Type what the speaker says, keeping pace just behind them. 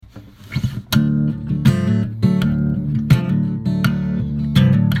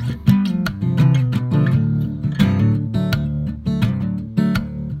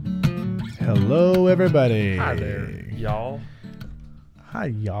everybody. Hi there, y'all. Hi,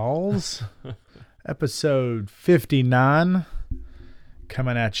 y'alls. Episode 59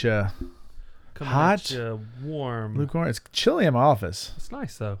 coming at you. Coming Hot, at you warm. lukewarm. It's chilly in my office. It's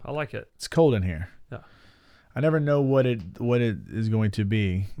nice though. I like it. It's cold in here. Yeah. I never know what it is going to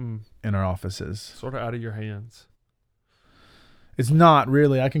be in our offices. Sort of out of your hands. It's not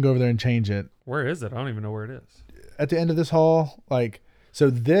really. I can go over there and change it. Where is it? I don't even know where it is. At the end of this hall, so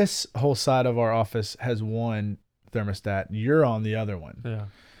this whole side of our office has one thermostat. You're on the other one. Yeah.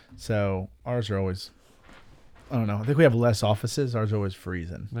 So ours are always, I don't know. I think we have less offices. Ours are always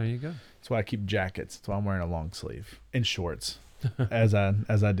freezing. There you go. That's why I keep jackets. That's why I'm wearing a long sleeve and shorts, as I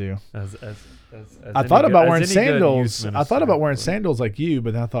do. As I thought about wearing sandals. I thought about wearing sandals like you,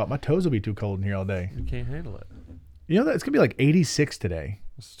 but then I thought my toes will be too cold in here all day. You can't handle it. You know that it's gonna be like 86 today.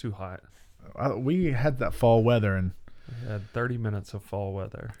 It's too hot. We had that fall weather, and We had 30 minutes of fall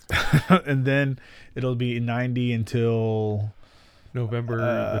weather. and then it'll be 90 until November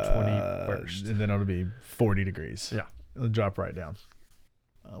the 21st. and then it'll be 40 degrees. Yeah. It'll drop right down.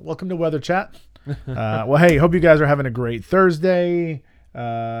 Welcome to Weather Chat. Well, hey, hope you guys are having a great Thursday,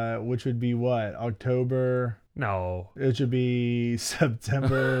 which would be what? October? No. It should be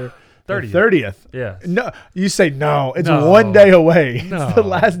September 30th. 30th. Yes. No, you say no. It's No. 1 day away. No. It's the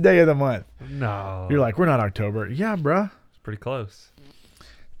last day of the month. No. You're like, we're not October. Yeah, bruh. It's pretty close.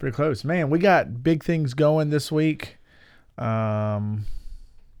 Pretty close. Man, we got big things going this week.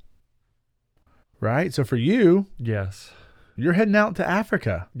 Right? So for you, Yes. you're heading out to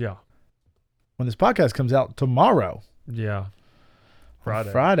Africa Yeah. when this podcast comes out tomorrow. Yeah.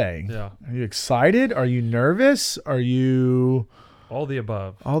 Friday. Yeah. Are you excited? Are you nervous? Are you All the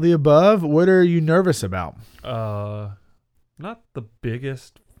above. all the above? What are you nervous about? Not the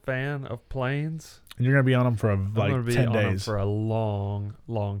biggest fan of planes. And you're going to be on them for I'm going to be 10 on them days. for a long,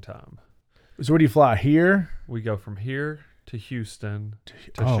 long time. So where do you fly? Here? We go from here to Houston to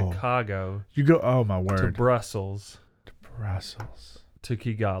Oh. Chicago You go, oh my to word. Brussels Brussels. to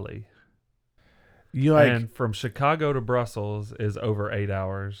Kigali. You like, And from Chicago to Brussels is over 8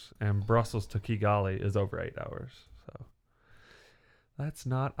 hours, and Brussels to Kigali is over 8 hours. So that's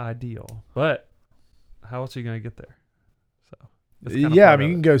not ideal. But how else are you going to get there? So that's kinda yeah, I part mean, of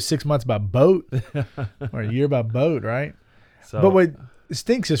you can go 6 months by boat or a year by boat, right? So, But what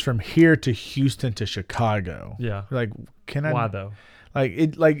stinks is from here to Houston to Chicago. yeah. Like, can I? Why though? Like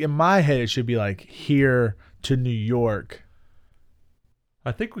it. Like in my head, it should be like here to New York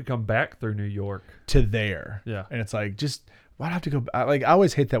I think we come back through New York. to there, Yeah. and it's like just why do I have to go? Like I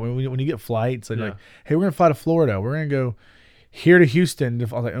always hate that when you get flights and Yeah. like, hey, we're gonna fly to Florida. We're gonna go here to Houston. I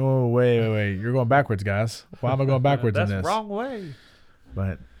was like, oh wait, you're going backwards, guys. Why am I going backwards in That's this? wrong way.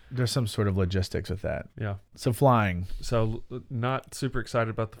 But there's some sort of logistics with that. Yeah. So flying, So not super excited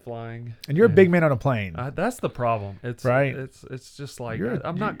about the flying. and you're a And big man on a plane. that's the problem. It's Right. It's just like You're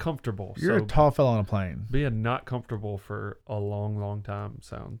I'm not comfortable. You're so a tall fellow on a plane. being not comfortable for a long, long time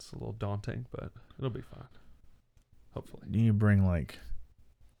sounds a little daunting, but it'll be fine. Hopefully. You bring like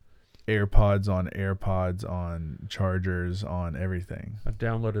AirPods on chargers on everything. I've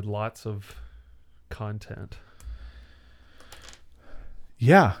downloaded lots of content.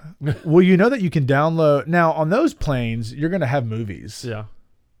 Yeah. Well, you know that you can download now on those planes. You're gonna have movies, Yeah.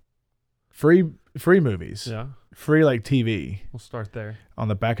 free movies, Yeah. free like TV We'll start there. on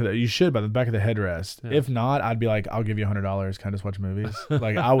the back of the. You should by the back of the headrest. Yeah. If not, I'd be like, I'll give you $100. Can I just watch movies?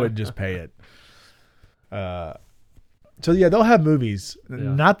 Like I would just pay it. So yeah, they'll have movies, Yeah.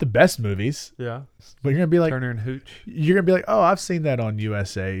 not the best movies, Yeah. but you're gonna be like, Turner and Hooch. you're gonna be like, oh, I've seen that on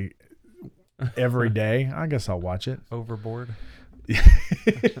USA every day. I guess I'll watch it. Overboard.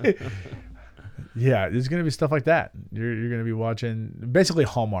 Yeah, there's gonna be stuff like that. You're gonna be watching basically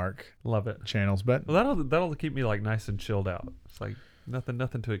Hallmark Love it. channels, but Well, that'll keep me like nice and chilled out. It's like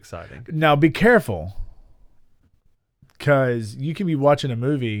nothing too exciting. now be careful because you can be watching a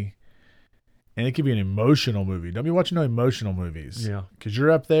movie and it could be an emotional movie. Don't be watching no emotional movies. Yeah. Because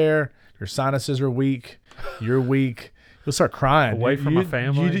you're up there, your sinuses are weak, you're weak. You'll start crying. Away from my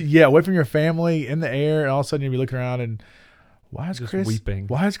family? Yeah, away from your family, in the air, and all of a sudden you'll be looking around and why is Just Chris weeping.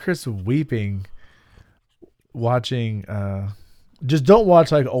 Why is Chris weeping? Watching, just don't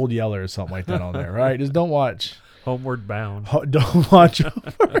watch like Old Yeller or something like that on there, right? Just don't watch. Homeward Bound. Don't watch.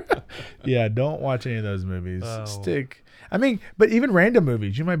 Yeah, don't watch any of those movies. Oh. I mean, but even random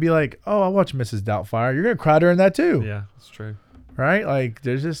movies, you might be like, "Oh, I watch Mrs. Doubtfire." You're gonna cry during that too, Yeah, that's true. right? Like,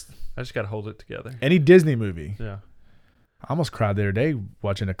 there's just I just got to hold it together. any Disney movie. Yeah. I almost cried the other day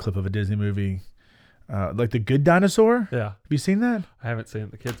watching a clip of a Disney movie, like The Good Dinosaur. Yeah. Have you seen that? I haven't seen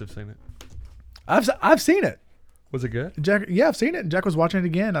it. The kids have seen it. I've seen it. Was it good? Jack, yeah, I've seen it. Jack was watching it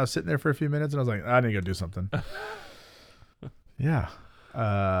again. I was sitting there for a few minutes, and I was like, I need to go do something. Yeah.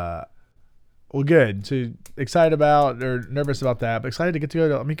 Well, good. So excited about or nervous about that, but excited to get to go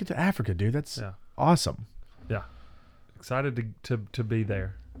to. I mean, get to Africa, dude. That's awesome. Yeah. Excited to be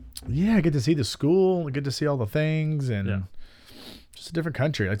there. Yeah, get to see the school, get to see all the things, and Yeah. just a different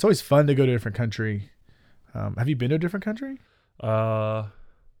country. It's always fun to go to a different country. Have you been to a different country?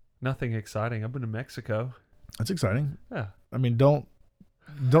 Nothing exciting. I've been to Mexico. That's exciting. Yeah. I mean, don't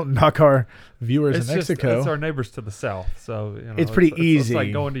knock our viewers in Mexico. It's our neighbors to the south, so It's pretty easy. It's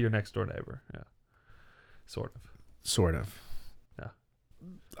like going to your next door neighbor. Yeah. Sort of. Yeah.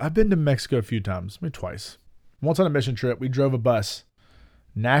 I've been to Mexico a few times, maybe twice. Once on a mission trip, we drove a bus,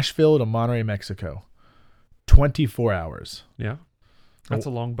 Nashville to Monterrey, Mexico, 24 hours. Yeah. That's a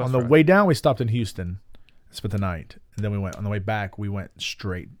long bus On the ride. way down, we stopped in Houston, spent the night, and then on the way back, we went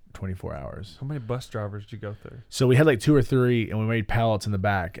straight 24 hours. How many bus drivers did you go through? So we had like 2 or 3, and we made pallets in the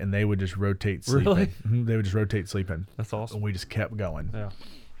back, and they would just rotate sleeping. Really? Mhm, they would just rotate sleeping. That's awesome. And we just kept going. Yeah.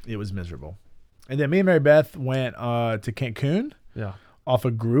 It was miserable. And then me and Mary Beth went to Cancun Yeah. off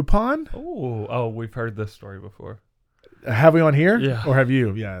of Groupon. Oh, we've heard this story before. Have we on here? Yeah. Or have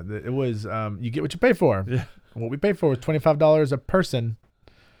you? Yeah. It was, you get what you pay for. Yeah. What we paid for was $25 a person.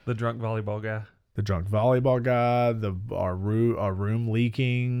 The drunk volleyball guy. The drunk volleyball guy, our room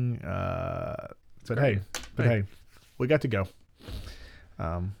leaking. Said, hey, we got to go.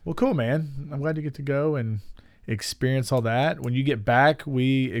 Well, cool, man. I'm glad you get to go and experience all that. When you get back,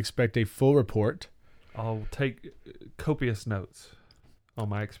 we expect a full report. I'll take copious notes on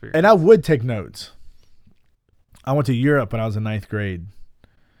my experience. And I would take notes. I went to Europe when I was in 9th grade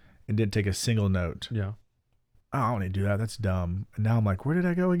and didn't take a single note. Yeah. Oh, I don't need to do that. That's dumb. And now I'm like, where did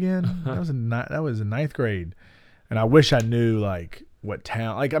I go again? That was in 9th grade. And I wish I knew like what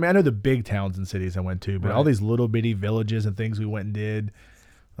town. Like, I mean, I know the big towns and cities I went to, but all these little bitty villages and things we went and did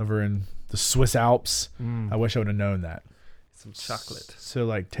over in the Swiss Alps. I wish I would have known that. Some chocolate. So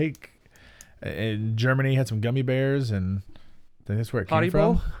like in Germany had some gummy bears, and I think that's where it came Haribo?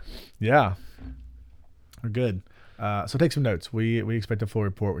 from. Yeah. We're good. So take some notes. We expect a full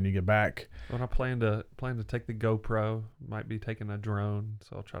report when you get back. When I plan to take the GoPro, might be taking a drone,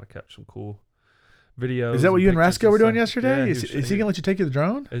 so I'll try to catch some cool videos. Is that what you and pictures Rasco were doing stuff. yesterday? Yeah, Is he gonna let you take the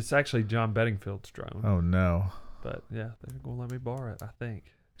drone? It's actually John Bedingfield's drone. Oh no! But yeah, they're gonna let me borrow it, I think.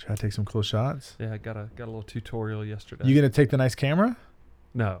 Try to take some cool shots. Yeah, I got a little tutorial yesterday. You gonna take the nice camera?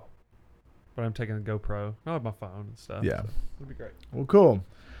 No, but I'm taking a GoPro. I have my phone and stuff. Yeah, so it'll be great. Well, cool.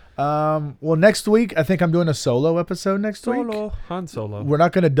 Well, next week I think I'm doing a solo episode next week. Han Solo. We're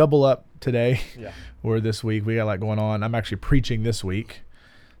not gonna double up today. Yeah. Or this week. We got a lot going on. I'm actually preaching this week,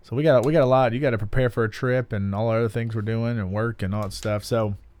 so we got a lot. You got to prepare for a trip and all the other things we're doing and work and all that stuff.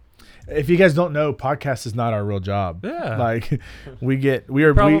 So, if you guys don't know, podcast is not our real job. Yeah. Like we Figured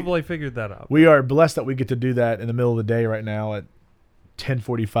that out. We are blessed that we get to do that in the middle of the day right now at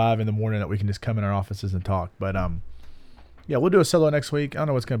 10:45 in the morning, that we can just come in our offices and talk. But yeah, we'll do a solo next week. I don't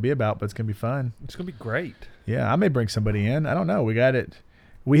know what it's going to be about, but it's going to be fun. It's gonna be great. Yeah, I may bring somebody in. I don't know. We got it.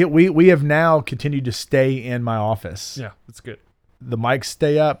 We have now continued to stay in my office. Yeah, it's good. The mics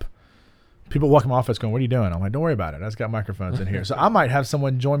stay up. People walk in my office going, "What are you doing?" I'm like, "Don't worry about it. I just got microphones in here." So I might have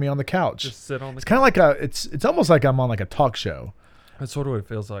someone join me on the couch. Just sit on the. It's kind of like it's almost like I'm on like a talk show. That's sort of what it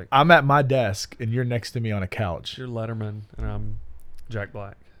feels like. I'm at my desk and you're next to me on a couch. You're Letterman and I'm Jack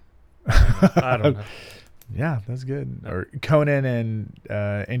Black. I don't know. Yeah, that's good. Or Conan and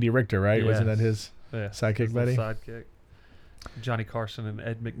Andy Richter, right? Wasn't that his sidekick his buddy? Sidekick. Johnny Carson and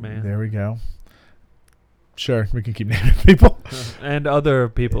Ed McMahon. There we go. Sure, we can keep naming people. And other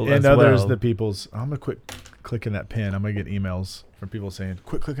people and as others, well. the people's. I'm going to quit clicking that pen. I'm going to get emails from people saying,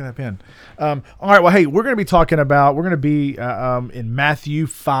 quit clicking that pen. All right, well, hey, we're going to be in Matthew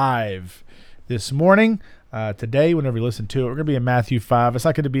 5 this morning. Today, whenever you listen to it, we're going to be in Matthew 5. It's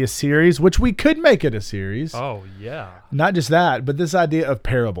not going to be a series, which we could make it a series. Oh, yeah. Not just that, but this idea of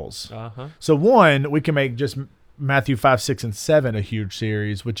parables. Uh-huh. So one, we can make just Matthew 5, 6, and 7 a huge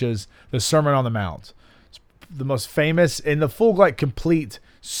series, which is the Sermon on the Mount. It's the most famous and the full, like, complete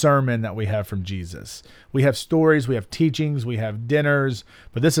sermon that we have from Jesus. We have stories, we have teachings, we have dinners,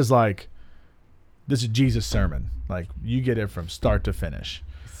 but this is Jesus' sermon. Like, you get it from start to finish.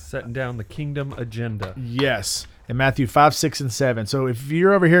 Setting down the kingdom agenda. Yes, in Matthew 5, 6, and 7. So if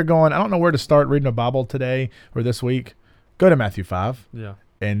you're over here going, I don't know where to start reading a Bible today or this week, go to Matthew 5. Yeah.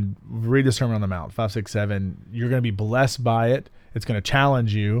 And read the Sermon on the Mount, 5, 6, 7. You're going to be blessed by it. It's going to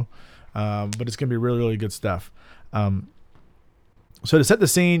challenge you, but it's going to be really, really good stuff. So to set the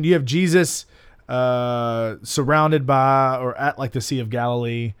scene, you have Jesus surrounded by or at like the Sea of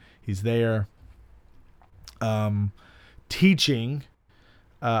Galilee. He's there. teaching,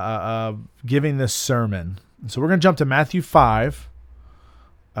 giving this sermon. So we're going to jump to Matthew 5,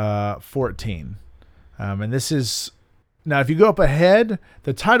 14. And this is, now if you go up ahead,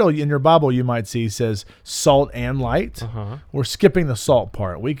 the title in your Bible you might see says salt and light. We're skipping the salt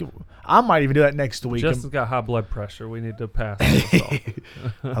part. I might even do that next week. Justin's got high blood pressure. We need to pass the salt.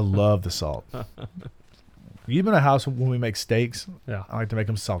 I love the salt. You been in a house when we make steaks? Yeah. I like to make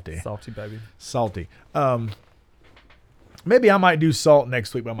them salty. Salty, baby. Salty. Maybe I might do salt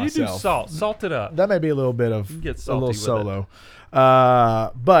next week by myself. You do salt. Salt it up. That may be a little bit of You can get a salty little with solo.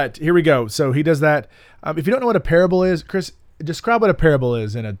 But here we go. So he does that. If you don't know what a parable is, Chris, describe what a parable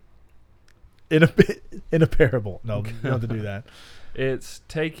is in a parable. No, you don't have to do that. It's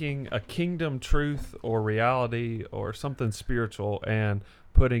taking a kingdom truth or reality or something spiritual and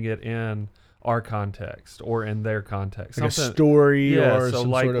putting it in our context or in their context. Like a story or so some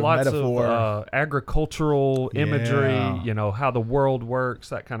like sort of lots metaphor. of agricultural imagery, Yeah. how the world works,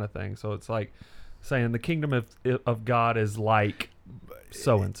 that kind of thing. So it's like saying the kingdom of God is like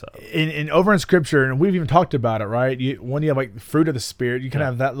so-and-so. In over in Scripture, and we've even talked about it, right? When you have like fruit of the Spirit, you can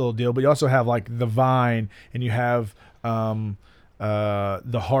have that little deal, but you also have like the vine, and you have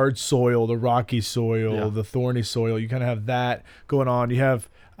the hard soil, the rocky soil, the thorny soil. You kind of have that going on. You have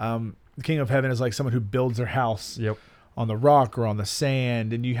the King of Heaven is like someone who builds their house on the rock or on the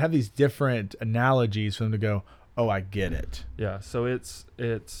sand, and you have these different analogies for them to go, oh, I get it. Yeah, so it's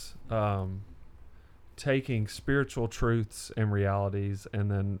taking spiritual truths and realities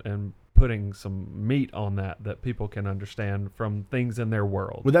and putting some meat on that people can understand from things in their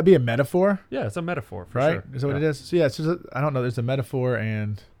world. Would that be a metaphor? Yeah, it's a metaphor for right? sure. Is that what it is? So yeah, it's just I don't know. There's a metaphor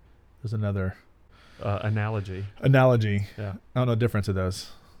and there's another analogy. Analogy. Yeah, I don't know the difference of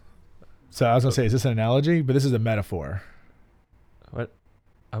those. So I was gonna say, is this an analogy? But this is a metaphor. What?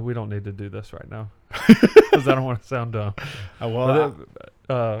 We don't need to do this right now because I don't want to sound dumb.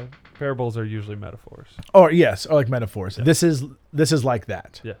 Parables are usually metaphors. Or yes, or like metaphors. Yeah. This is like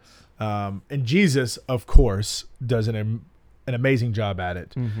that. Yes. And Jesus, of course, does an amazing job at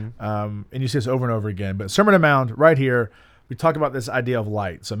it. Mm-hmm. And you see this over and over again. But Sermon on the Mount, right here, we talk about this idea of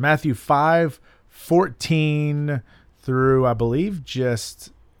light. So Matthew 5:14 through, I believe,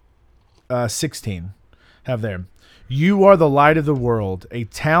 just 16 have there. You are the light of the world. A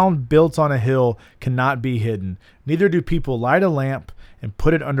town built on a hill cannot be hidden. Neither do people light a lamp and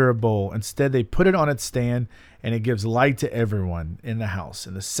put it under a bowl. Instead, they put it on its stand, and it gives light to everyone in the house.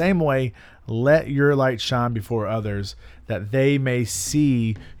 In the same way, let your light shine before others, that they may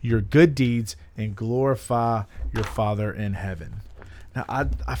see your good deeds and glorify your Father in heaven. Now,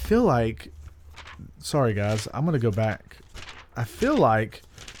 I feel like, sorry guys, I'm going to go back. I feel like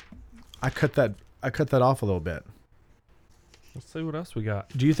I cut that off a little bit. Let's see what else we got.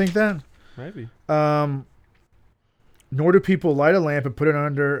 Do you think that? Maybe. Nor do people light a lamp and put it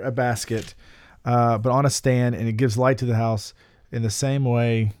under a basket, but on a stand, and it gives light to the house. In the same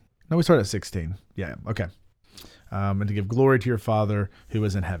way, no, we started at 16. Yeah, okay. And to give glory to your Father who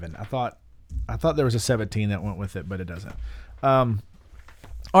is in heaven. I thought there was a 17 that went with it, but it doesn't. All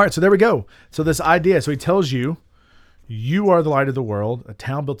right, so there we go. So this idea, so he tells you, you are the light of the world, a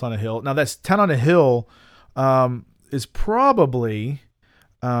town built on a hill. Now, that's town on a hill is probably,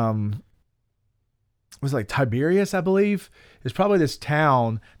 was like Tiberias, I believe, is probably this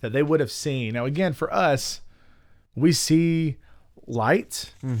town that they would have seen. Now, again, for us, we see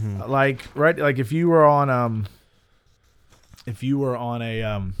light, like, right? Like if you were on a,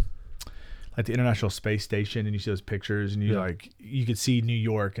 like the International Space Station, and you see those pictures, and you could see New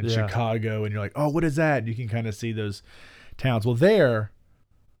York and Chicago, and you're like, oh, what is that? And you can kind of see those towns. Well, there,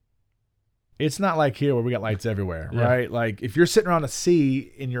 it's not like here where we got lights everywhere, right? Like if you're sitting around a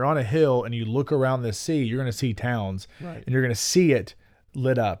sea and you're on a hill and you look around this sea, you're going to see towns, and you're going to see it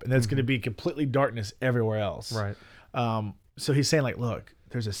lit up, and there's going to be completely darkness everywhere else. Right. So he's saying, like, look,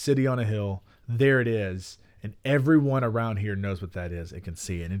 there's a city on a hill. There it is. And everyone around here knows what that is. It can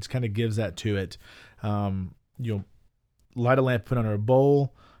see it. And it just kind of gives that to it. You'll light a lamp, put it under a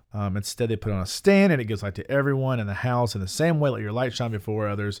bowl. Instead, they put it on a stand, and it gives light to everyone in the house. In the same way, let your light shine before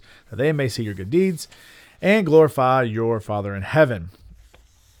others, that they may see your good deeds and glorify your Father in heaven.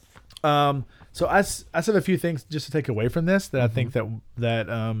 So I have a few things just to take away from this that I think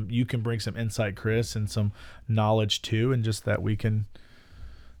that you can bring some insight, Chris, and some knowledge to, and just that we can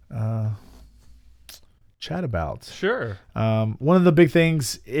chat about. Sure. One of the big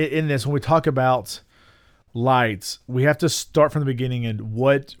things in this, when we talk about lights, we have to start from the beginning and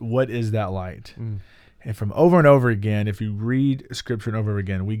what is that light? And from over and over again, if you read Scripture and over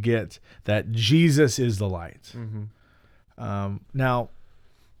again, we get that Jesus is the light. Now,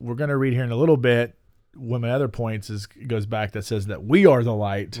 we're going to read here in a little bit one of my other points goes back that says that we are the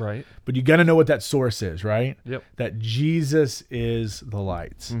light, Right. but you got to know what that source is, right? Yep. That Jesus is the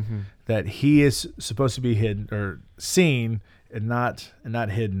light, Mm-hmm. that he is supposed to be hidden or seen and not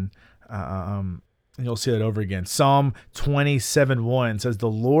hidden. And you'll see that over again. Psalm 27:1 says, "The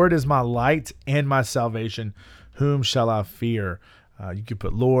Lord is my light and my salvation. Whom shall I fear?" You could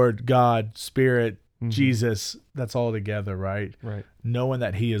put Lord, God, Spirit, Jesus. That's all together, right? Right. Knowing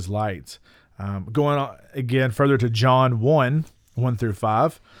that he is light. Going on again further to John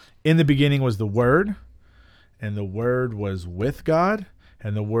 1:1-5. In the beginning was the Word, and the Word was with God,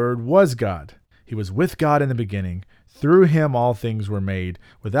 and the Word was God. He was with God in the beginning. Through him all things were made.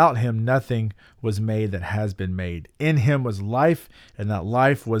 Without him nothing was made that has been made. In him was life, and that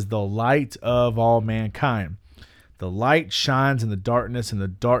life was the light of all mankind. The light shines in the darkness, and the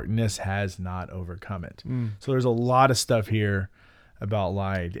darkness has not overcome it. So there's a lot of stuff here about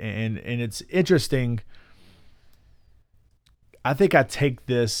light, and it's interesting. I think I take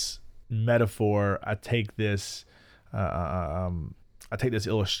this metaphor, I take this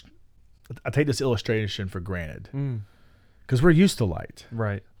illustration for granted because we're used to light,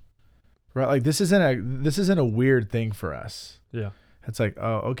 Right. right? Like this isn't a weird thing for us. Yeah. It's like,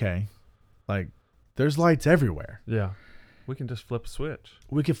 oh, okay, like there's lights everywhere. Yeah. We can just flip a switch.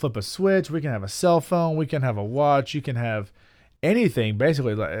 We can flip a switch. We can have a cell phone. We can have a watch. You can have anything,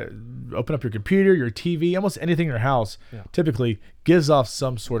 basically. Like, open up your computer, your TV, almost anything in your house typically gives off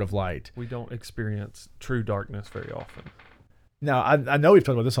some sort of light. We don't experience true darkness very often. Now, I know we've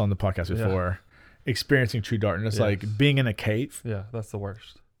talked about this on the podcast before, experiencing true darkness, like being in a cave Yeah, that's the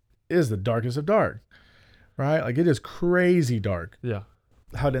worst. is the darkest of dark, right? Like it is crazy dark Yeah.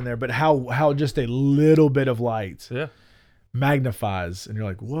 out in there, but how just a little bit of light Yeah. magnifies, and you're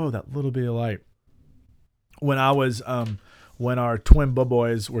like, whoa, that little bit of light. When I was when our twin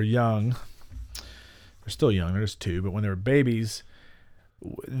boys were young, they're still young, they're just 2, but when they were babies,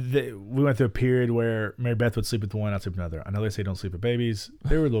 we went through a period where Mary Beth would sleep with one, I'd sleep with another. I know they say don't sleep with babies.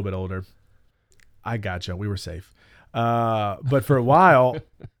 They were a little bit older. I gotcha. We were safe. But for a while,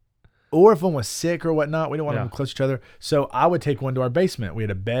 or if one was sick or whatnot, we didn't want them close to each other. So I would take one to our basement. We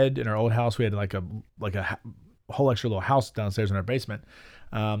had a bed in our old house. We had like a whole extra little house downstairs in our basement.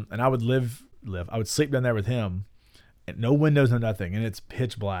 And I would I would sleep down there with him, and no windows, no nothing. And it's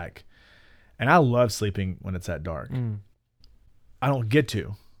pitch black. And I love sleeping when it's that dark. I don't get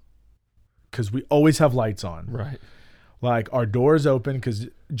to, because we always have lights on. Right. Like our doors open because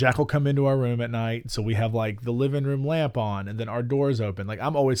Jack will come into our room at night. So we have like the living room lamp on, and then our doors open. Like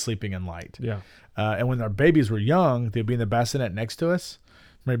I'm always sleeping in light. Yeah. And when our babies were young, they'd be in the bassinet next to us.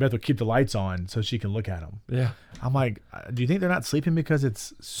 Mary Beth would keep the lights on so she can look at them. Yeah. I'm like, do you think they're not sleeping because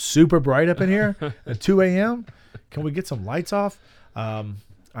it's super bright up in here at 2 a.m.? Can we get some lights off? I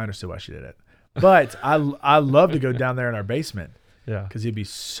understood why she did it. But I love to go down there in our basement. Yeah. Because it'd be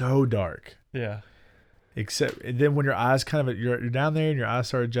so dark. Yeah. Except then when your eyes you're down there and your eyes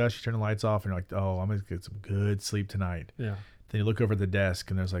start to adjust, you turn the lights off and you're like, oh, I'm going to get some good sleep tonight. Yeah. Then you look over at the desk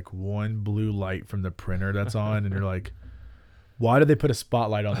and there's like one blue light from the printer that's on, and you're like, why did they put a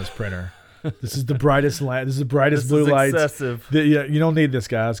spotlight on this printer? This is the brightest light. This is the brightest blue lights. Excessive. You don't need this,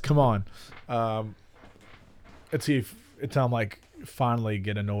 guys. Come on. Let's see if I'm like finally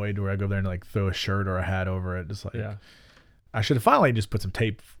get annoyed where I go there and like throw a shirt or a hat over it. Just like, I should have finally just put some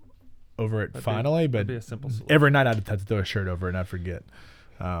tape over it but be a simple solution. Every night I'd have to throw a shirt over it and I'd forget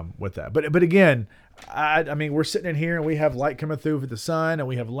with that. But again, I mean, we're sitting in here and we have light coming through with the sun, and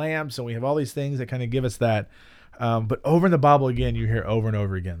we have lamps, and we have all these things that kind of give us that. But over in the Bible, again, you hear over and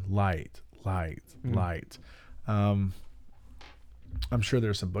over again, light. I'm sure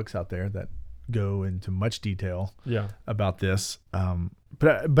there's some books out there that go into much detail about this.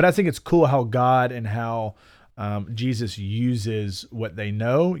 But I think it's cool how God and how Jesus uses what they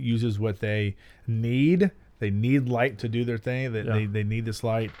know, uses what they need. They need light to do their thing. They need this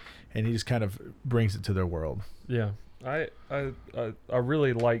light, and he just kind of brings it to their world. Yeah. I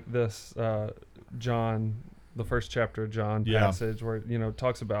really like this John, the first chapter of John passage where, it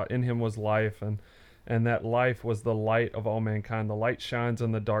talks about in him was life, and that life was the light of all mankind. The light shines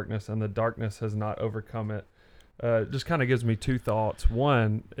in the darkness, and the darkness has not overcome it. Just kind of gives me two thoughts.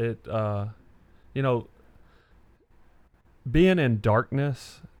 One, it, being in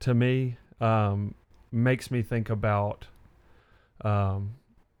darkness to me makes me think about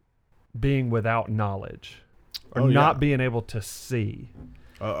being without knowledge or not being able to see.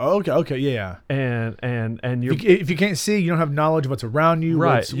 Okay, yeah. And you're, if you can't see, you don't have knowledge of what's around you,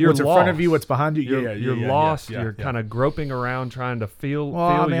 right? what's in front of you, what's behind you. You're lost. You're kind of groping around trying to feel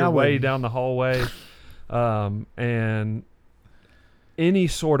your way down the hallway. And any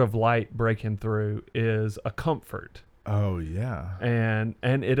sort of light breaking through is a comfort. Oh yeah. And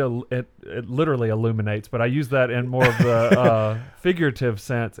it literally illuminates, but I use that in more of the figurative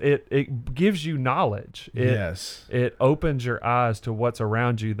sense. It gives you knowledge. Yes. It opens your eyes to what's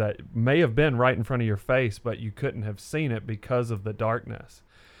around you that may have been right in front of your face, but you couldn't have seen it because of the darkness.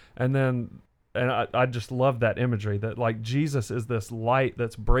 And I just love that imagery that like Jesus is this light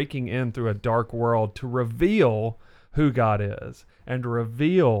that's breaking in through a dark world to reveal who God is and to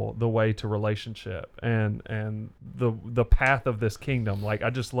reveal the way to relationship and the path of this kingdom. Like I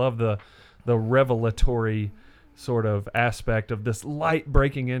just love the revelatory sort of aspect of this light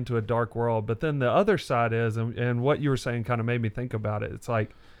breaking into a dark world. But then the other side is, and what you were saying kind of made me think about it. It's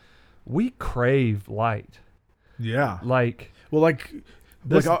like we crave light. Yeah. Like Like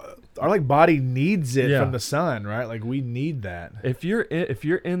our like body needs it Yeah. from the sun, right? Like we need that. if you're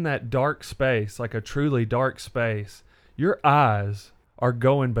in that dark space, like a truly dark space, your eyes are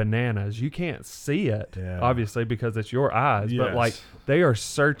going bananas. You can't see it, Yeah. obviously, because it's your eyes, but like Yes. they are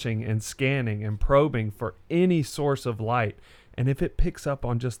searching and scanning and probing for any source of light. And if it picks up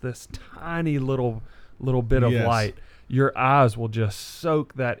on just this tiny little bit of Yes. light, your eyes will just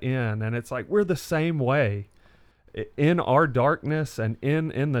soak that in. And it's like we're the same way in our darkness and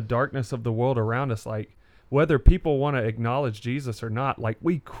in the darkness of the world around us. Like whether people want to acknowledge Jesus or not, like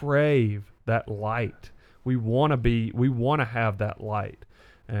we crave that light. We want to have that light.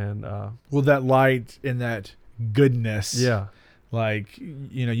 And Well, that light and that goodness. yeah, Like,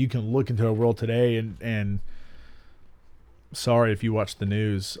 you know, you can look into a world today and sorry if you watch the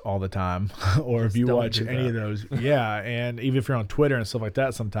news all the time or if Just you don't watch do any of that. those. Yeah. And even if you're on Twitter and stuff like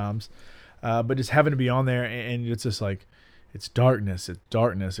that sometimes, but just having to be on there and it's just like, it's darkness.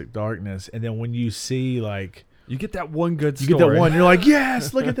 And then when you see like, you get that one good you story. get that one, you're like,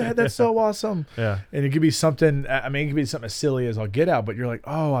 yes, look at that. That's so awesome. Yeah. And it could be something, I mean, it could be something as silly as I'll get out, but you're like,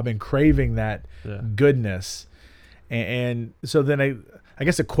 oh, I've been craving that Yeah. goodness. And so then I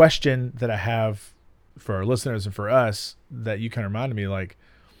guess a question that I have for our listeners and for us that you kind of reminded me, like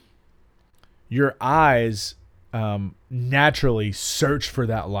your eyes naturally search for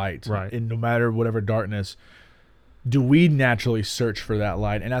that light. Right. And no matter whatever darkness, do we naturally search for that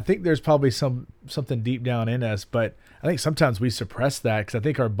light? And I think there's probably something deep down in us, but I think sometimes we suppress that because I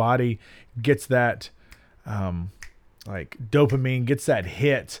think our body gets that like dopamine, gets that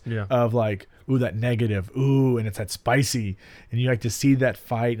hit Yeah. of like, ooh, that negative, ooh, and it's that spicy, and you like to see that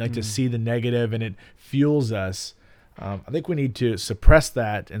fight, like to see the negative, and it fuels us. I think we need to suppress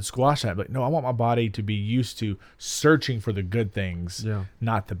that and squash that. Like, no, I want my body to be used to searching for the good things, Yeah.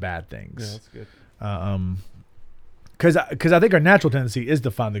 not the bad Yeah, things. that's good. Because I think our natural tendency is to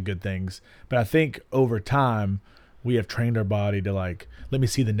find the good things, but I think over time we have trained our body to like, let me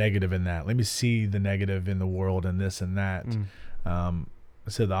see the negative in that. Let me see the negative in the world and this and that.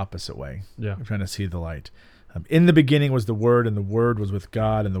 Instead of the opposite way. Yeah. I'm trying to see the light. In the beginning was the Word, and the Word was with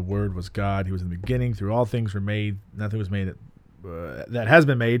God, and the Word was God. He was in the beginning. Through all things were made. Nothing was made that has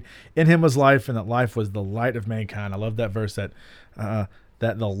been made. In Him was life, and that life was the light of mankind. I love that verse that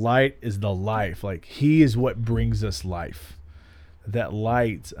the light is the life. Like He is what brings us life. That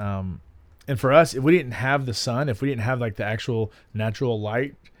light. And for us, if we didn't have the sun, if we didn't have like the actual natural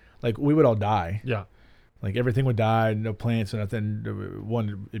light, like we would all die. Yeah. Like everything would die, no plants, nothing.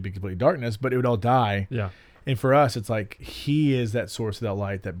 One, it'd be complete darkness, but it would all die. Yeah. And for us, it's like He is that source of that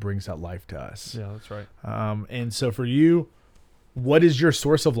light that brings that life to us. Yeah, that's right. And so for you, what is your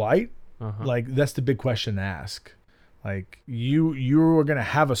source of light? Uh-huh. Like that's the big question to ask. Like you are going to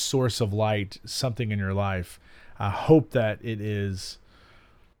have a source of light, something in your life. I hope that it is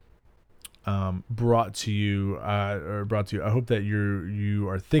brought to you. I hope that you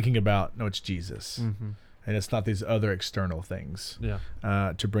are thinking about. No, it's Jesus. Mm-hmm. And it's not these other external things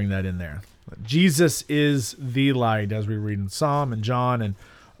Yeah. to bring that in there. Jesus is the light, as we read in Psalm and John and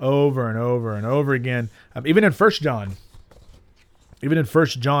over and over and over again. Even in 1 John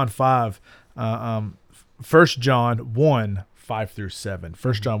 5, 1 John 1, 5 through 7.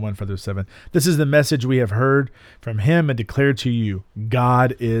 1 John 1, 5 through 7. This is the message we have heard from Him and declared to you.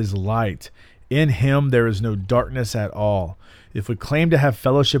 God is light. In Him there is no darkness at all. If we claim to have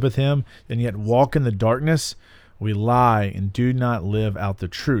fellowship with Him and yet walk in the darkness, we lie and do not live out the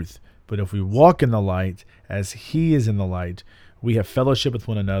truth. But if we walk in the light as He is in the light, we have fellowship with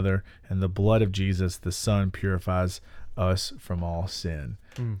one another, and the blood of Jesus, the Son, purifies us from all sin.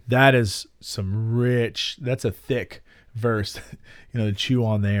 That is that's a thick verse, to chew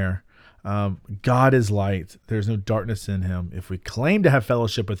on there. God is light. There's no darkness in Him. If we claim to have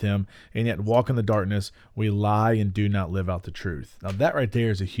fellowship with Him and yet walk in the darkness, we lie and do not live out the truth. Now that right there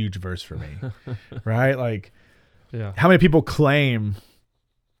is a huge verse for me, right? Like, Yeah. how many people claim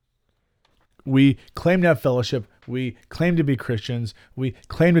we claim to have fellowship. We claim to be Christians. We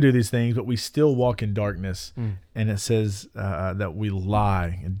claim to do these things, but we still walk in darkness. And it says that we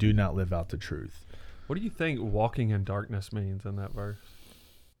lie and do not live out the truth. What do you think walking in darkness means in that verse?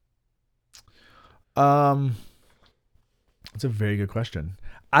 It's a very good question.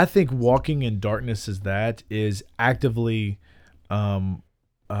 I think walking in darkness is actively putting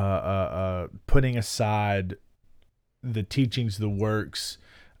aside the teachings, the works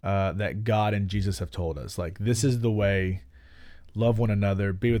that God and Jesus have told us. Like, this is the way. Love one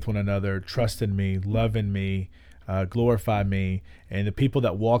another, be with one another, trust in me, love in me, glorify me. And the people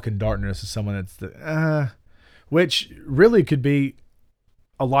that walk in darkness is someone that's which really could be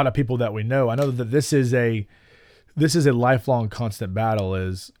a lot of people that we know. I know that this is a lifelong constant battle,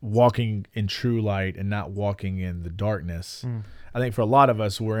 is walking in true light and not walking in the darkness. I think for a lot of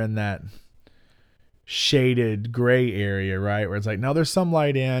us, we're in that shaded gray area, right? Where it's like, no, there's some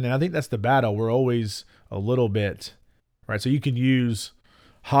light in. And I think that's the battle. We're always a little bit, right? So you can use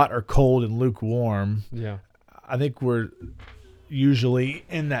hot or cold and lukewarm. Yeah. I think we're usually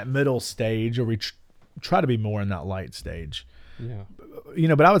in that middle stage, or we try to be more in that light stage. Yeah.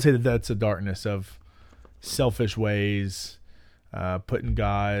 But I would say that that's a darkness of selfish ways, putting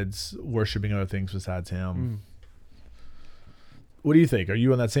gods, worshiping other things besides him. What do you think? Are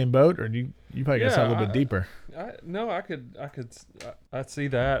you on that same boat, or do you probably got a little bit deeper? I see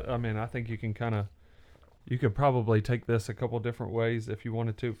that. I mean, I think you could probably take this a couple different ways if you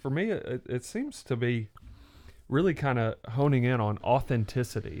wanted to. For me, it seems to be really kind of honing in on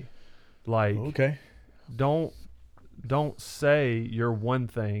authenticity. Like, okay, don't say you're one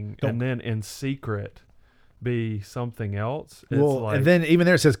thing and then in secret be something else. It's and then even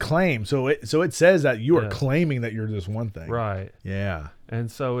there it says claim. So it says that you are claiming that you're this one thing. Right. Yeah.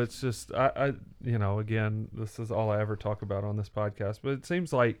 And so it's just, I again, this is all I ever talk about on this podcast, but it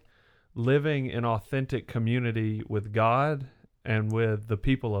seems like living in authentic community with God and with the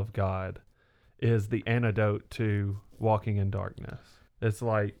people of God is the antidote to walking in darkness. It's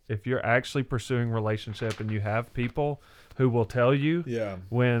like, if you're actually pursuing relationship and you have people who will tell you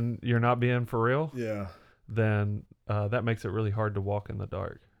when you're not being for real, then that makes it really hard to walk in the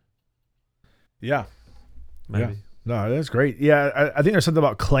dark. Yeah. Maybe. Yeah. No, that's great. Yeah, I think there's something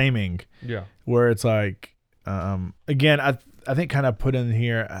about claiming. Yeah. Where it's like, again, I think kind of put in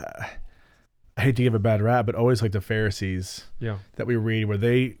here, I hate to give a bad rap, but always like the Pharisees that we read, where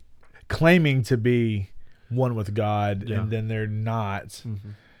they claiming to be one with God and then they're not.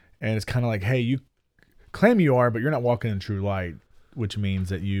 Mm-hmm. And it's kind of like, hey, you claim you are, but you're not walking in true light, which means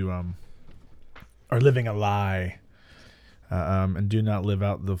that you are living a lie and do not live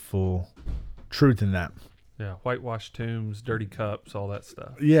out the full truth in that. Yeah, whitewashed tombs, dirty cups, all that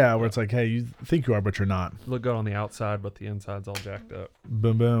stuff. Yeah, where it's like, hey, you think you are, but you're not. Look good on the outside, but the inside's all jacked up.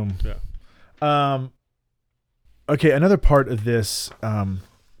 Boom, boom. Yeah. Okay, another part of this,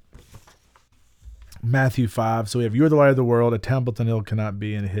 Matthew 5. So we have, you are the light of the world. A town built on a hill cannot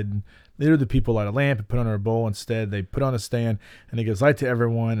be hidden. Neither do people light a lamp and put it under a bowl. Instead, they put on a stand, and it gives light to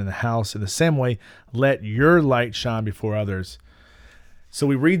everyone in the house. In the same way, let your light shine before others. So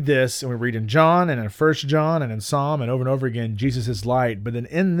we read this, and we read in John, and in 1 John, and in Psalm, and over again, Jesus is light. But then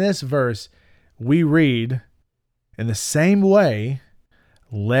in this verse, we read, in the same way,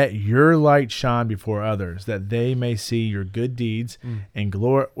 let your light shine before others, that they may see your good deeds and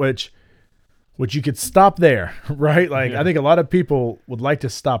glory, which you could stop there, right? Like, I think a lot of people would like to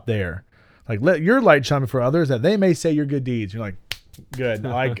stop there. Like, let your light shine before others, that they may say your good deeds. You're like, good. I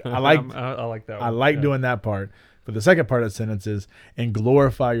like I like that one. I like doing that part. But the second part of the sentence is, and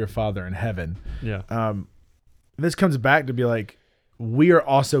glorify your Father in heaven. Yeah. This comes back to be like, we are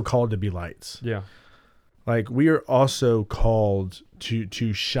also called to be lights. Yeah. Like, we are also called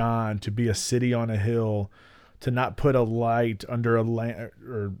to shine, to be a city on a hill, to not put a light under a lamp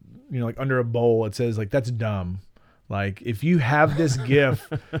or, like under a bowl. It says, like, that's dumb. Like, if you have this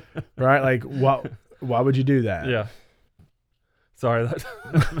gift, right? Like, why would you do that? Yeah. Sorry.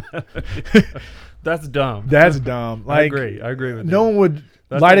 That's dumb. That's dumb. Like, I agree with you. No one would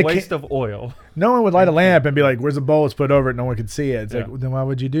That's light a waste of oil. No one would light a lamp and be like, where's a bowl? Let's put it over it. No one could see it. It's like, then why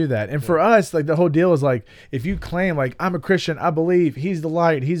would you do that? And for us, like, the whole deal is like, if you claim, like, I'm a Christian, I believe he's the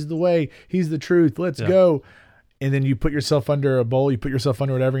light, he's the way, he's the truth, let's go. And then you put yourself under a bowl, you put yourself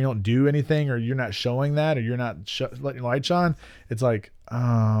under whatever, you don't do anything, or you're not showing that, or you're not letting your light shine. It's like, what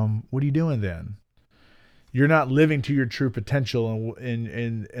are you doing then? You're not living to your true potential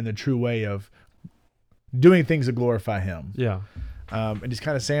in the true way of doing things that glorify him. Yeah. And just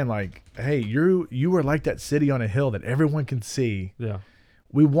kind of saying, like, hey, you are like that city on a hill that everyone can see. Yeah.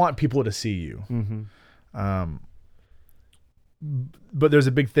 We want people to see you. Mm-hmm. But there's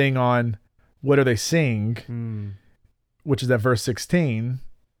a big thing on what do they sing? Mm. Which is that verse 16.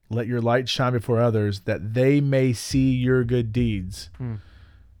 Let your light shine before others, that they may see your good deeds Mm.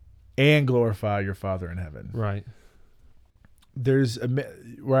 and glorify your Father in heaven. Right. There's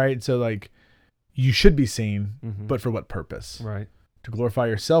right. So like, you should be seen, Mm-hmm. but for what purpose? Right. To glorify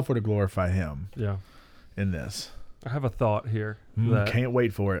yourself or to glorify Him Yeah. in this? I have a thought here that Can't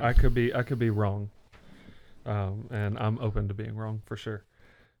wait for it. I could be wrong, and I'm open to being wrong for sure.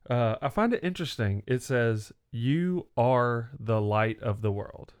 I find it interesting. It says, "You are the light of the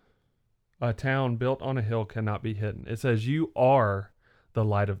world. A town built on a hill cannot be hidden." It says, "You are the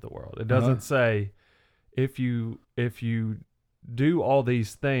light of the world." It doesn't say, if you do all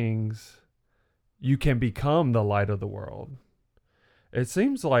these things, you can become the light of the world. It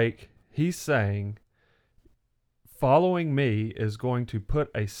seems like he's saying, following me is going to put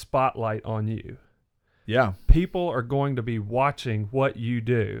a spotlight on you. Yeah. People are going to be watching what you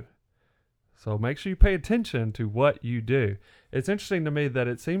do. So make sure you pay attention to what you do. It's interesting to me that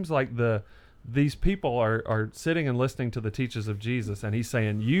it seems like these people are sitting and listening to the teachings of Jesus, and he's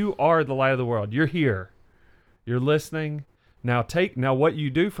saying, you are the light of the world. You're here. You're listening. Now what you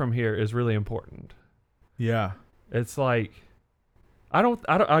do from here is really important. Yeah. It's like,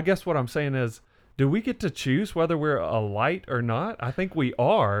 I guess what I'm saying is, do we get to choose whether we're a light or not? I think we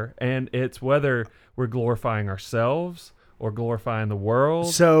are, and it's whether we're glorifying ourselves or glorifying the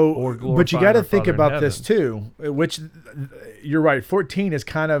world. So, or but you glorifying got to our think Father in about this heaven. too, which you're right. 14 is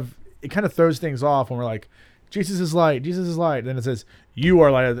kind of throws things off when we're like, Jesus is light, Jesus is light. Then it says, you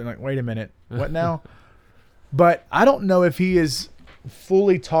are light. And like, wait a minute, what now? But I don't know if he is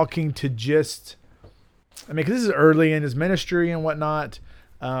fully talking to just, I mean, because this is early in his ministry and whatnot.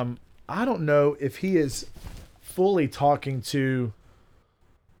 I don't know if he is fully talking to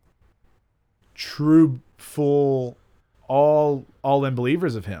true, full, all in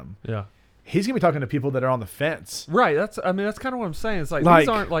believers of him. Yeah. He's gonna be talking to people that are on the fence. Right. That's kind of what I'm saying. It's like Like- these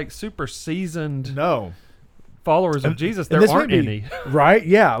aren't like super seasoned No, followers of And- Jesus. and There this may aren't be- any. right?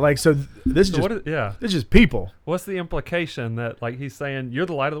 Yeah, like so. This is So just yeah. this is just people What's the implication that like he's saying you're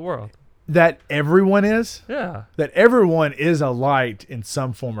the light of the world? that everyone is. Yeah. That everyone is a light in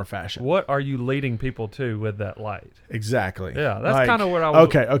some form or fashion. What are you leading people to with that light? Exactly. Yeah, that's Like, kind of what I was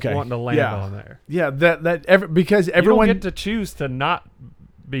okay. wanting to land Yeah. on there. Yeah, because everyone, You don't get to choose to not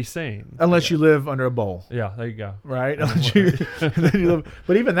be seen. unless you live under a bowl, Yeah, there you go. right? Unless you, and then you live,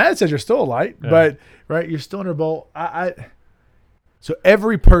 but even that says you're still a light. Yeah. But right, you're still under a bowl. So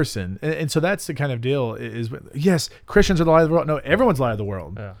every person, and so that's the kind of deal. Is yes, Christians are the light of the world. No, everyone's the light of the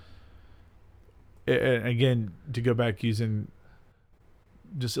world. Yeah. And again, to go back using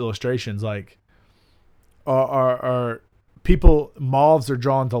just illustrations, like are people, moths are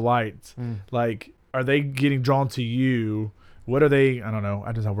drawn to light. Like, are they getting drawn to you? What are they? I don't know.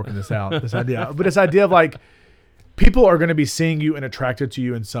 I'm just not working this out, this idea. But this idea of like, people are going to be seeing you and attracted to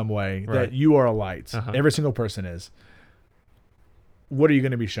you in some way, Right. that you are a light. Uh-huh. Every single person is. What are you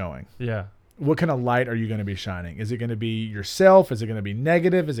going to be showing? Yeah. What kind of light are you going to be shining? Is it going to be yourself? Is it going to be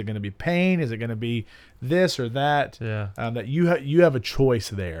negative? Is it going to be pain? Is it going to be this or that? Yeah. That you have a choice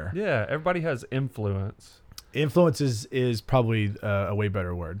there. Yeah. Everybody has influence. Influence is probably a way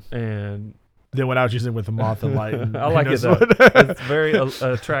better word And than what I was using with the moth and light. And, I like it though. It's very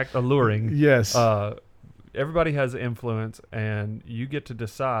alluring. Yes. Everybody has influence, and you get to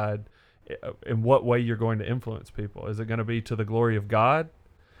decide in what way you're going to influence people. Is it going to be to the glory of God,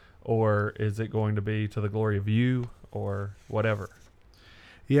 or is it going to be to the glory of you, or whatever?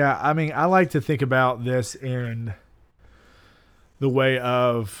 Yeah. I mean, I like to think about this in the way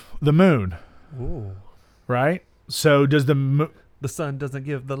of the moon, Ooh. right? So does the moon... The sun doesn't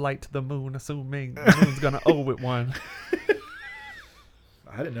give the light to the moon, assuming the moon's going to owe it one.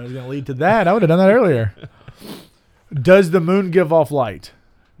 I didn't know it was going to lead to that. I would have done that earlier. Does the moon give off light?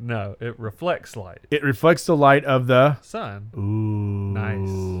 No, it reflects light. It reflects the light of the... Sun. Ooh.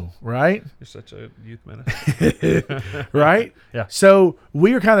 Nice. Right? You're such a youth minister. Right? Yeah. So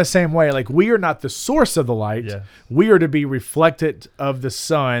we are kind of the same way. Like, we are not the source of the light. Yeah. We are to be reflected of the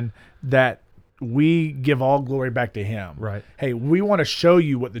sun, that we give all glory back to him. Right. Hey, we want to show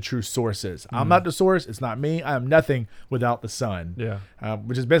you what the true source is. I'm not the source. It's not me. I am nothing without the sun. Yeah.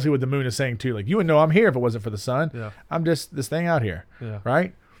 Which is basically what the moon is saying too. Like, you would know I'm here if it wasn't for the sun. Yeah. I'm just this thing out here. Yeah.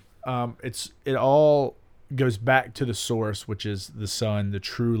 Right? It all goes back to the source, which is the sun, the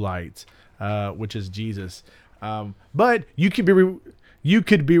true light, which is Jesus. But you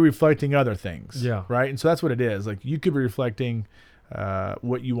could be reflecting other things. Yeah. Right? And so that's what it is. Like, you could be reflecting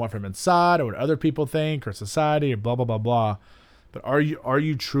what you want from inside, or what other people think, or society, or blah blah blah blah. But are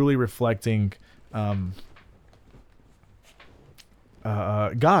you truly reflecting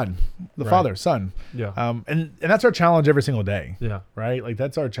God, the Right. Father, Son. Yeah. And that's our challenge every single day, Yeah. right? Like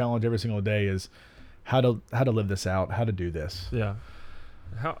that's our challenge every single day is how to live this out, how to do this. Yeah.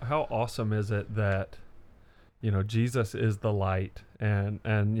 How awesome is it that, Jesus is the light, and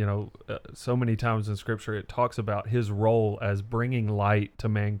so many times in Scripture it talks about his role as bringing light to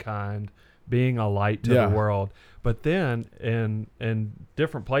mankind, being a light to Yeah. the world. But then in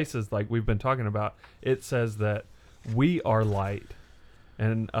different places, like we've been talking about, it says that we are light,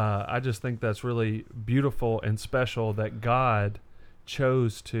 and I just think that's really beautiful and special that God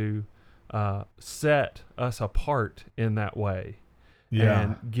chose to set us apart in that way. Yeah.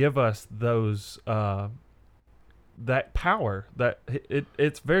 And give us those that power that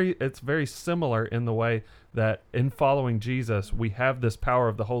it's very similar in the way that in following Jesus we have this power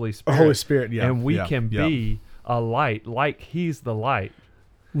of the Holy Spirit, Holy Spirit, yeah. and we yeah, can yeah. be a light like he's the light.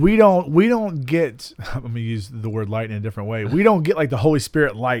 We don't get, I'm going to use the word light in a different way. We don't get like the Holy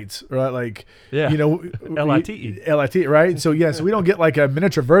Spirit lights, right? Like, Yeah. LITE, right? So yes, we don't get like a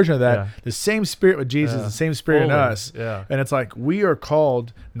miniature version of that. Yeah. The same Spirit with Jesus, Yeah. the same Spirit in Fully. us. Yeah. And it's like, we are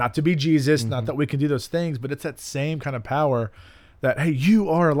called not to be Jesus, not Mhm. that we can do those things, but it's that same kind of power that, hey, you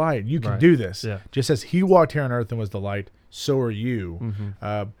are a light. You can Right. do this. Yeah. Just as he walked here on earth and was the light, so are you.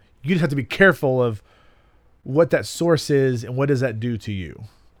 Mhm. You just have to be careful of what that source is and what does that do to you,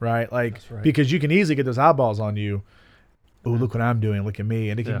 right? Like, That's right. because you can easily get those eyeballs on you. Oh, look what I'm doing. Look at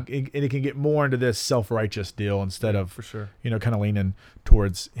me. And it can get more into this self-righteous deal instead of, For sure. kind of leaning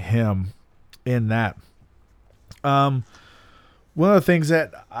towards him in that. One of the things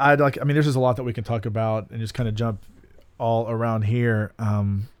that I'd like, there's just a lot that we can talk about and just kind of jump all around here.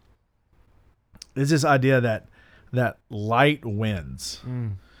 Is this idea that light wins,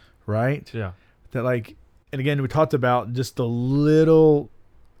 right? Yeah. That like, and again, we talked about just the little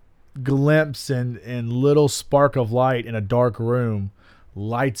glimpse and little spark of light in a dark room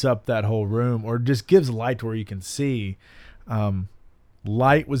lights up that whole room, or just gives light to where you can see.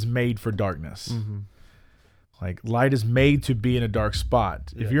 Light was made for darkness. Mm-hmm. Like light is made to be in a dark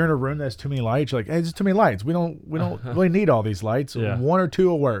spot. Yeah. If you're in a room that's too many lights, you're like, hey, there's too many lights. We don't really need all these lights. Yeah. One or two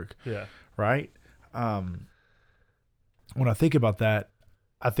will work, Yeah. right? When I think about that,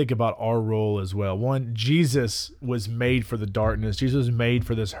 I think about our role as well. One, Jesus was made for the darkness. Jesus was made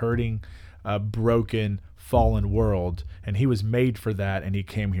for this hurting, broken, fallen world, and he was made for that, and he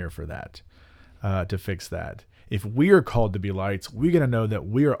came here for that, to fix that. If we are called to be lights, we're going to know that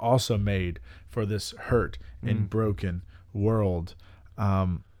we are also made for this hurt and broken world,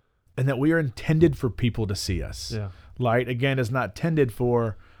 and that we are intended for people to see us. Yeah. Light, again, is not intended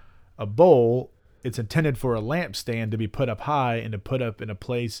for a bowl. It's intended for a lampstand to be put up high and to put up in a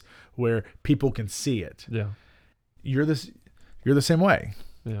place where people can see it. Yeah. You're the same way.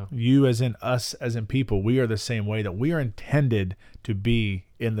 Yeah. You as in us, as in people, we are the same way, that we are intended to be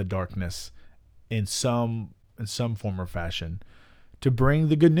in the darkness in some form or fashion, to bring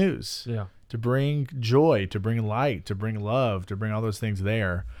the good news, Yeah. to bring joy, to bring light, to bring love, to bring all those things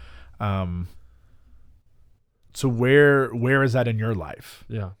there. So where is that in your life?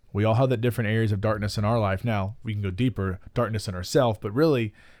 Yeah. We all have that different areas of darkness in our life. Now we can go deeper, darkness in ourselves, but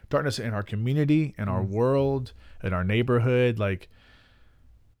really darkness in our community, in our world, in our neighborhood. Like,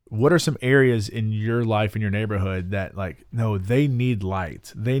 what are some areas in your life, in your neighborhood that like, no, they need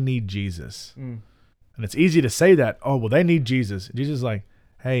light. They need Jesus. And it's easy to say that, oh, well, they need Jesus. Jesus is like,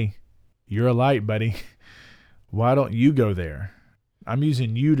 hey, you're a light, buddy. Why don't you go there? I'm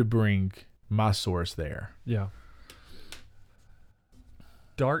using you to bring my source there. Yeah.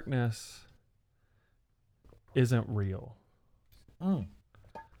 Darkness isn't real.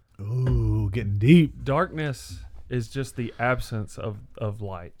 Ooh, getting deep. Darkness is just the absence of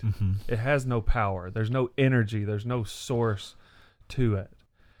light. Mm-hmm. It has no power. There's no energy. There's no source to it.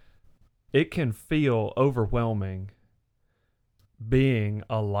 It can feel overwhelming being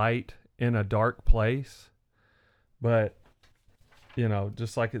a light in a dark place. But,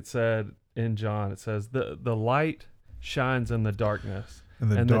 just like it said in John, it says the light shines in the darkness.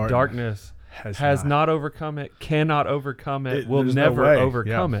 And the darkness has not overcome it, cannot overcome it, will there's no never way.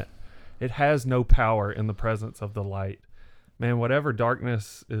 overcome it. It has no power in the presence of the light. Man, whatever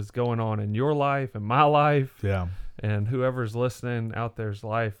darkness is going on in your life and my life, Yeah. and whoever's listening out there's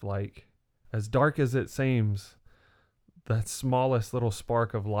life, like, as dark as it seems, that smallest little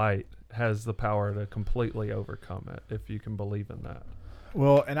spark of light has the power to completely overcome it, if you can believe in that.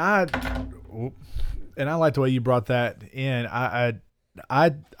 Well, and I like the way you brought that in. I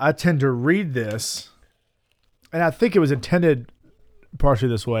tend to read this, and I think it was intended partially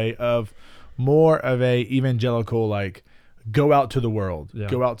this way, of more of a evangelical, like, Go out to the world. Yeah.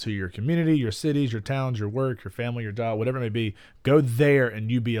 Go out to your community, your cities, your towns, your work, your family, your job, whatever it may be. Go there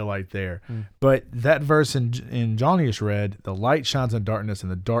and you be a light there. But that verse in John you just read, the light shines in darkness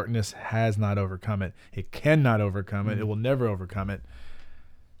and the darkness has not overcome it. It cannot overcome it. It will never overcome it.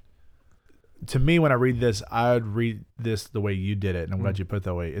 To me, when I read this, I would read this the way you did it. And I'm glad you put it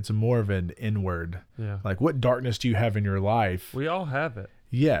that way. It's more of an inward. Yeah. Like, what darkness do you have in your life? We all have it.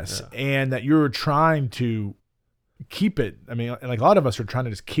 Yes. Yeah. And that you're trying to keep it. I mean, like a lot of us are trying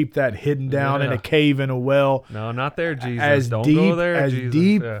to just keep that hidden down in Yeah. a cave, in a well. No, not there, Jesus. As Don't deep, go there, as Jesus.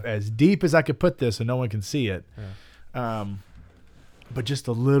 deep, Yeah. as deep as I could put this, and no one can see it. Yeah. But just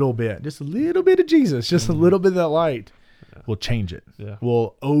a little bit of Jesus, just a little bit of that light will change it. Yeah.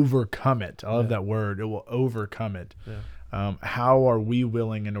 Will overcome it. I love Yeah. that word. It will overcome it. Yeah. How are we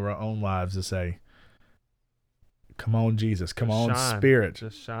willing into our own lives to say, "Come on, Jesus. Come on, Shine. Spirit.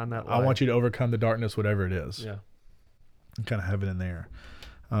 Just shine that light. I want you to overcome the darkness, whatever it is." Yeah. And kind of have it in there.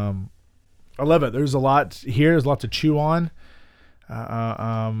 I love it. There's a lot here. There's a lot to chew on.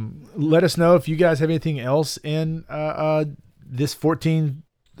 Let us know if you guys have anything else in this 14,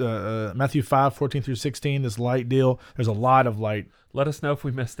 Matthew 5, 14 through 16, this light deal. There's a lot of light. Let us know if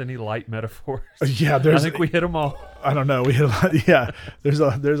we missed any light metaphors. Yeah, I there's. think we hit them all. I don't know. We had a lot. Yeah, there's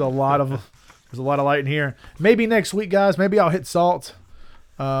a lot of light in here. Maybe next week, guys. Maybe I'll hit salt.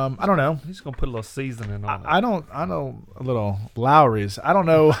 I don't know. He's just gonna put a little seasoning on it. I know a little Lowry's. I don't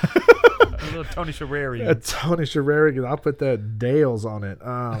know. A little Tony Sherreri. Tony Sherreri. I'll put that Dales on it.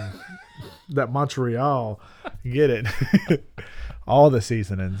 That Montreal. Get it. All the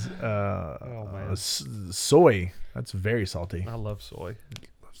seasonings. Man. Soy. That's very salty. I love soy.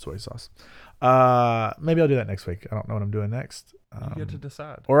 Soy sauce. Maybe I'll do that next week. I don't know what I'm doing next. You get to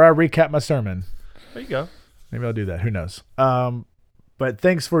decide. Or I recap my sermon. There you go. Maybe I'll do that. Who knows? But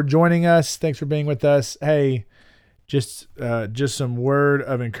thanks for joining us. Thanks for being with us. Hey, just some word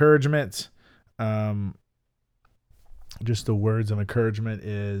of encouragement. Just the words of encouragement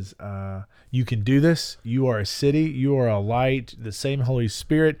is you can do this. You are a city. You are a light. The same Holy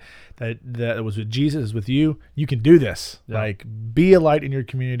Spirit that was with Jesus is with you. You can do this. Yeah. Like, be a light in your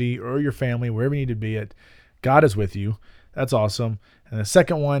community or your family, wherever you need to be at. God is with you. That's awesome. And the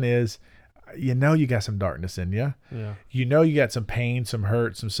second one is, you got some darkness in you. Yeah. You got some pain, some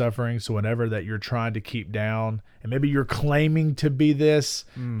hurt, some suffering. So whatever that you're trying to keep down, and maybe you're claiming to be this,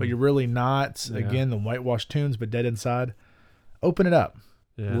 but you're really not. Yeah. Again, the whitewashed tombs, but dead inside. Open it up.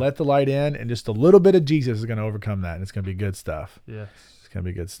 Yeah. Let the light in, and just a little bit of Jesus is going to overcome that, and it's going to be good stuff. Yes. It's going to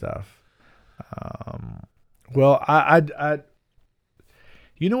be good stuff. Well, I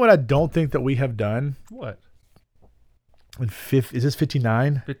you know what I don't think that we have done? What? Is this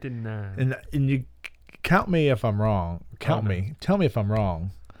 59? 59. And you count me if I'm wrong. Count Oh, no. me. Tell me if I'm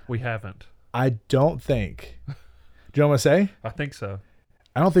wrong. We haven't. I don't think. Do you know what I'm going to say? I think so.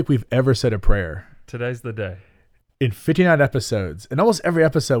 I don't think we've ever said a prayer Today's the day. in 59 episodes. And almost every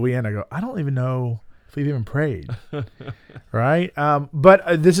episode we end, I go, I don't even know if we've even prayed. Right?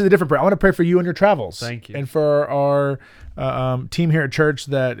 But this is a different prayer. I want to pray for you and your travels. Thank you. And for our team here at church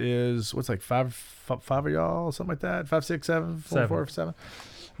that is, what's like five of y'all, something like that? 5, 6, 7, 4, 7.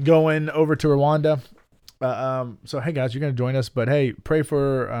 Going over to Rwanda. So, hey, guys, you're going to join us. But, hey, pray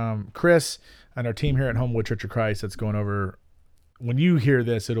for Chris and our team here at Homewood Church of Christ that's going over. When you hear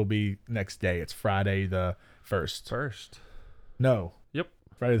this, it'll be next day. It's Friday the 1st. No. Yep.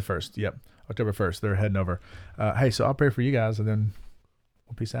 Friday the 1st. Yep. October 1st. They're heading over. Hey, so I'll pray for you guys, and then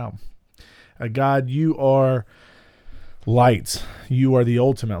we'll peace out. God, you are light. You are the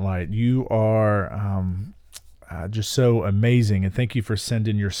ultimate light. You are just so amazing. And thank you for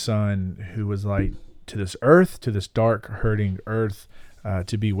sending your son who was light to this earth, to this dark, hurting earth,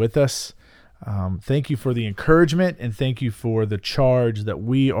 to be with us. Thank you for the encouragement, and thank you for the charge that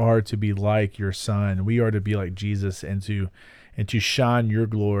we are to be like your son. We are to be like Jesus and to shine your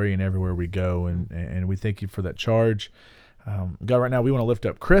glory in everywhere we go. And we thank you for that charge. God, right now we want to lift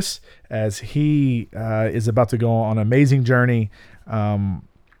up Chris as he is about to go on an amazing journey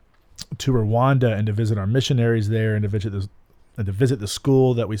to Rwanda and to visit our missionaries there and to visit the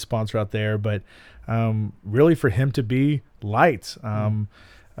school that we sponsor out there. But really for him to be light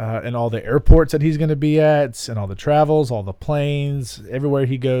and all the airports that he's going to be at and all the travels, all the planes, everywhere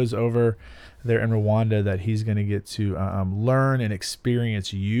he goes over there in Rwanda, that he's going to get to learn and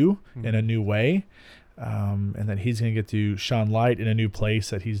experience you in a new way. And that he's going to get to shine light in a new place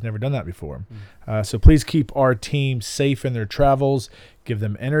that he's never done that before. So please keep our team safe in their travels. Give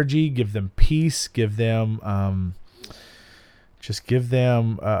them energy, give them peace, give them just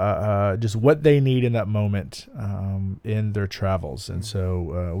what they need in that moment in their travels. And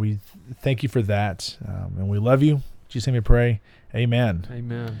so we thank you for that. And we love you. Would you see me pray? Amen.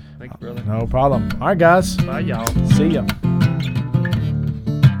 Amen. Thank you, brother. No problem. All right, guys. Bye, y'all. See ya.